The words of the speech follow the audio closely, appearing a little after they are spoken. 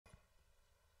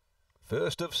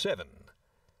First of 7.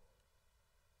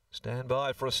 Stand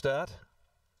by for a start.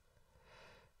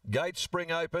 Gates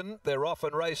spring open, they're off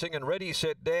and racing, and Ready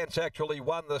Set Dance actually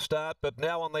won the start, but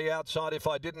now on the outside, If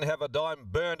I Didn't Have a Dime,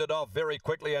 burned it off very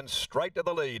quickly and straight to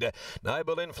the lead.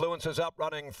 Noble Influence is up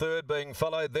running third, being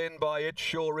followed then by It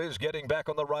Sure Is. Getting back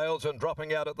on the rails and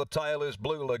dropping out at the tail is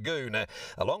Blue Lagoon.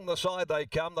 Along the side they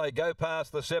come, they go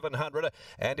past the 700,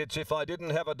 and it's If I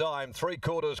Didn't Have a Dime,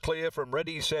 3/4 clear from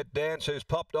Ready Set Dance, who's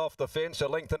popped off the fence, a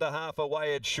length and a half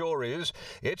away. It Sure Is.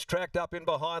 It's tracked up in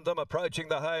behind them, approaching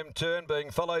the home turn, being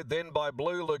followed then by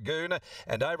Blue Lagoon,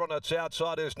 and over on its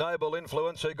outside is Noble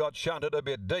Influence, who got shunted a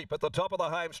bit deep. At the top of the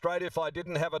home straight, If I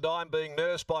Didn't Have a Dime, being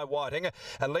nursed by Whiting,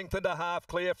 a length and a half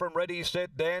clear from Ready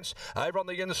Set Dance. Over on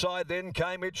the inside then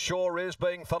came It Sure Is,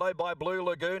 being followed by Blue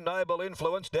Lagoon. Noble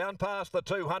Influence down past the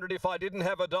 200. If I Didn't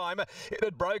Have a Dime, it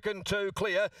had broken 2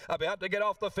 clear, about to get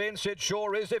off the fence. It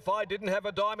Sure Is. If I Didn't Have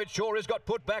a Dime, It Sure Is got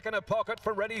put back in a pocket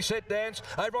from Ready Set Dance.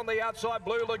 Over on the outside,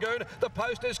 Blue Lagoon, the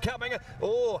post is coming.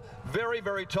 Oh, very,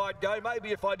 very tight go. Maybe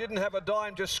If I Didn't Have a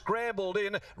Dime just scrambled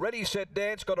in. Ready Set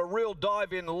Dance got a real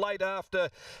dive in late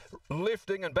after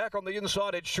lifting, and back on the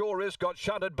inside It Sure Is, got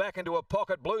shunted back into a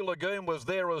pocket. Blue Lagoon was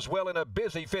there as well in a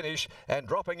busy finish, and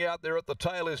dropping out there at the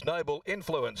tail is Noble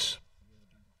Influence.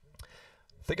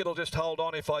 Think it'll just hold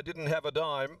on. If I Didn't Have a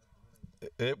Dime,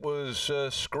 it was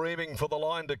screaming for the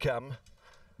line to come.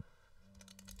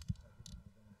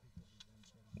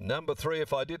 Number 3,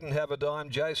 If I Didn't Have a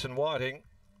Dime, Jason Whiting,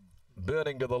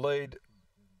 burning to the lead.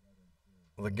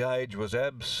 The gauge was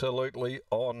absolutely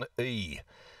on E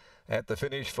at the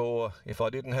finish for If I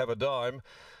Didn't Have a Dime.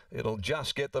 It'll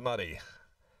just get the money,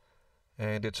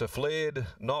 and it's a flared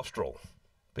nostril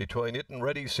between it and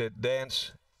Ready Set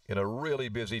Dance in a really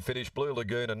busy finish. Blue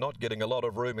Lagoon and not getting a lot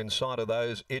of room inside of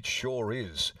those. It Sure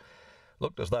Is.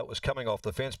 Looked as though it was coming off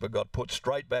the fence, but got put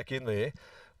straight back in there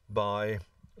by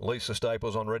Lisa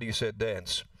Staples on Ready Set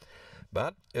Dance.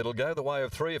 But it'll go the way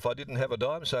of 3, If I Didn't Have a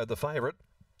Dime, so the favourite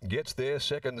gets their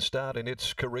second start in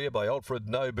its career by Alfred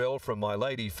Nobel from My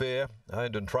Lady Fair,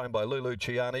 owned and trained by Lulu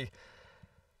Ciani,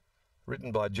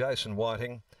 written by Jason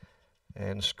Whiting,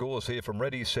 and scores here from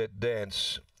Ready Set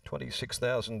Dance.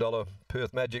 $26,000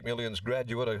 Perth Magic Millions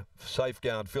graduate, a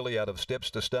safeguard filly out of Steps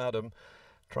to Stardom,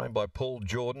 trained by Paul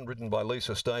Jordan, written by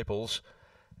Lisa Staples,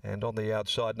 and on the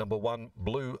outside, number 1,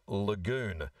 Blue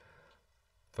Lagoon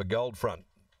for Goldfront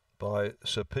by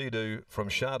Sapidu from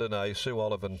Chardonnay, Sue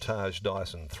Olive and Taj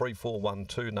Dyson. 3, 4, 1,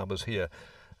 2 numbers here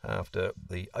after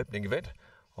the opening event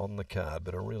on the card,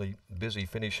 but a really busy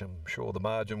finish. I'm sure the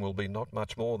margin will be not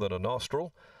much more than a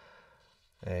nostril,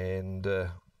 and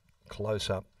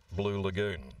close up Blue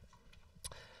Lagoon.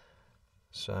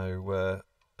 So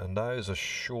a nose, a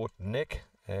short neck,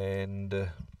 and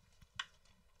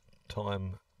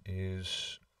time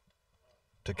is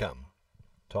to come.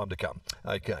 Time to come.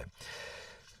 Okay.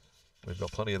 We've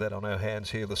got plenty of that on our hands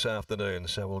here this afternoon,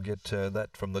 so we'll get that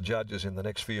from the judges in the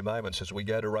next few moments as we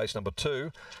go to race number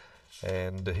 2.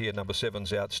 And here number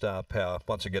 7's Outstar Power.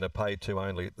 Once again a pay 2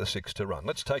 only at the 6 to run.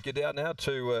 Let's take you down now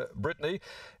to Brittany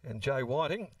and Jay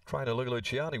Whiting. Trainer Lulu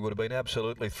Ciani would have been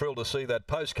absolutely thrilled to see that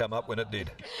post come up when it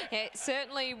did. Yeah, it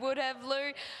certainly would have,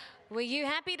 Lou. Were you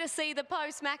happy to see the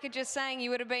post? Macca just saying you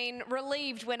would have been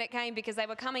relieved when it came, because they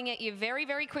were coming at you very,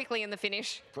 very quickly in the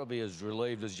finish. Probably as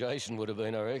relieved as Jason would have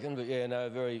been, I reckon. But yeah, no,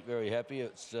 very, very happy.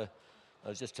 It's. I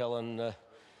was just telling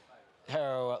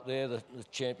Harrow up there, the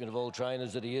champion of all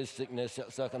trainers that he is, sitting there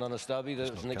sucking on a stubby. That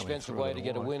was an expensive way to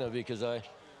get a winner, because I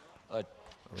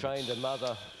trained a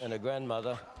mother and a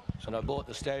grandmother, and I bought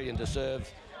the stallion to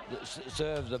serve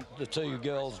the 2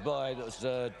 girls by. That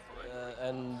was,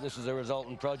 and this is a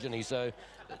resultant progeny. So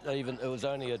even it was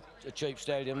only a cheap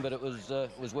stallion, but it was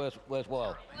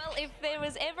worthwhile. Well, if there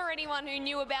was ever anyone who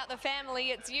knew about the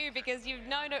family, it's you, because you've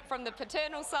known it from the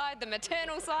paternal side, the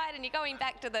maternal side, and you're going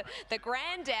back to the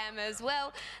granddam as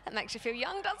well. That makes you feel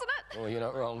young, doesn't it? Well, you're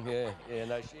not wrong. Yeah,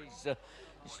 no, she's.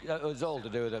 It was all to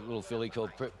do with that little filly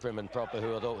called Prim and Proper,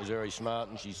 who I thought was very smart,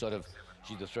 and she's the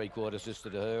 3/4 sister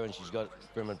to her, and she's got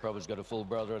Prim and Proper's got a full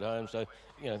brother at home. So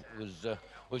it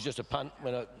was just a punt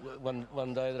when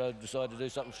one day that I decided to do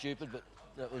something stupid, but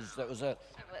that was that.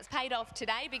 Well, it's paid off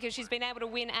today, because she's been able to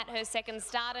win at her second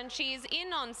start, and she is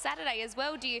in on Saturday as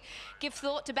well. Do you give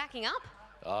thought to backing up?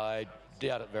 I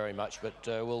doubt it very much, but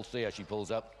we'll see how she pulls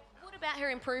up. What about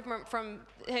her improvement from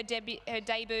her debut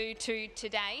to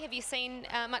today? Have you seen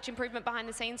much improvement behind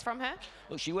the scenes from her?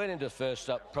 Well, she went into first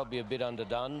up probably a bit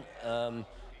underdone.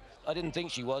 I didn't think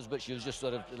she was, but she was just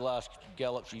sort of, the last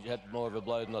gallop, she had more of a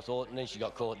blow than I thought, and then she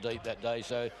got caught deep that day,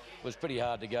 so it was pretty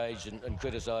hard to gauge and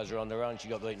criticise her on the run. She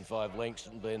got beaten 5 lengths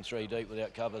and being 3 deep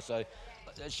without cover, so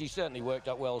she certainly worked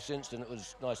up well since, and it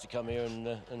was nice to come here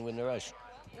and win the race.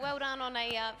 Well done on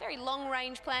a very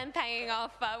long-range plan paying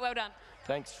off. Well done.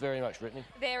 Thanks very much, Brittany.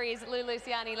 There is Lou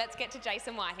Luciani. Let's get to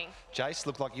Jason Whiting. Jace,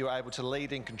 looked like you were able to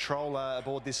lead and control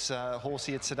aboard this horse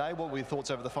here today. What were your thoughts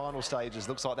over the final stages?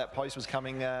 Looks like that post was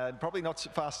coming probably not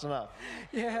fast enough.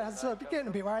 Yeah, I was getting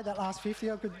a bit worried that last 50.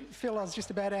 I could feel I was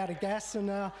just about out of gas, and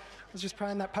I was just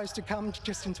praying that post to come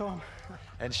just in time.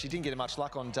 And she didn't get much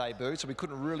luck on debut, so we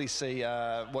couldn't really see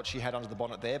what she had under the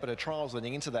bonnet there, but her trials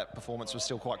leading into that performance was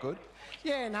still quite good.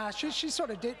 Yeah, no, she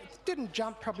sort of didn't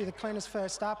jump probably the cleanest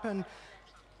first up, and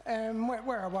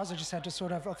where I was, I just had to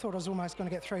I thought I was almost going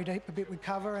to get 3 deep a bit with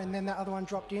cover, and then that other one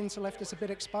dropped in, so left us a bit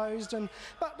exposed.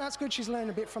 But that's good, she's learned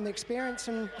a bit from the experience,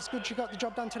 and it's good she got the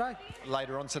job done today.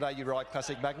 Later on today, you ride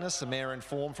Classic Magnus, a mare in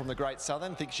form from the Great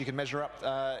Southern. Think she can measure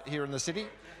up here in the city?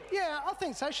 Yeah, I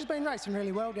think so. She's been racing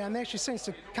really well down there. She seems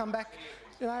to come back,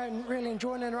 you know, and really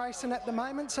enjoying her racing at the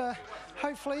moment. So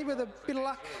hopefully, with a bit of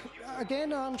luck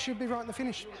again, she'll be right in the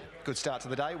finish. Good start to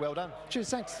the day. Well done.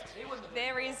 Cheers, thanks.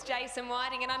 There is Jason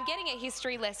Whiting, and I'm getting a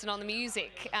history lesson on the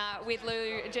music with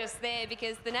Lou just there,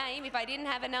 because the name, If I Didn't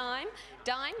Have a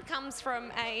Dime, comes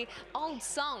from a old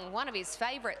song, one of his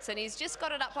favourites, and he's just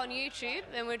got it up on YouTube,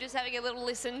 and we're just having a little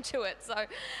listen to it. So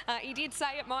he did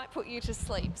say it might put you to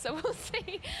sleep, so we'll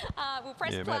see. We'll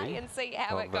press play Matty, and see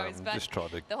how it goes. But just tried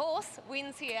to the horse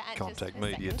wins here at contact just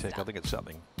Media Tech. I think it's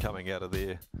something coming out of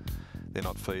there. They're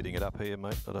not feeding it up here,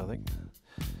 mate, but I think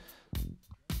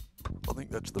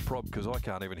that's the problem, because I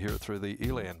can't even hear it through the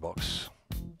Elan box.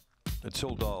 It's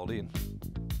all dialed in.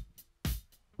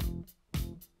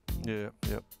 Yeah,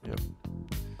 yep.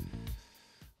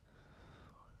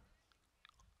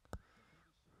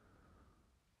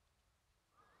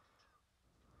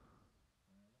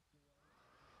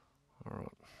 All right.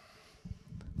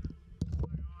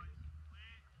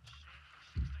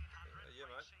 Yeah,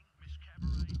 mate.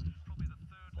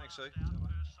 Thanks, Steve.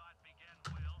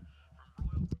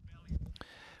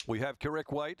 We have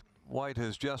correct weight. Weight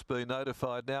has just been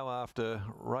notified now after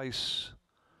race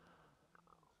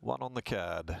 1 on the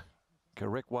card.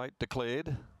 Correct weight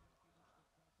declared.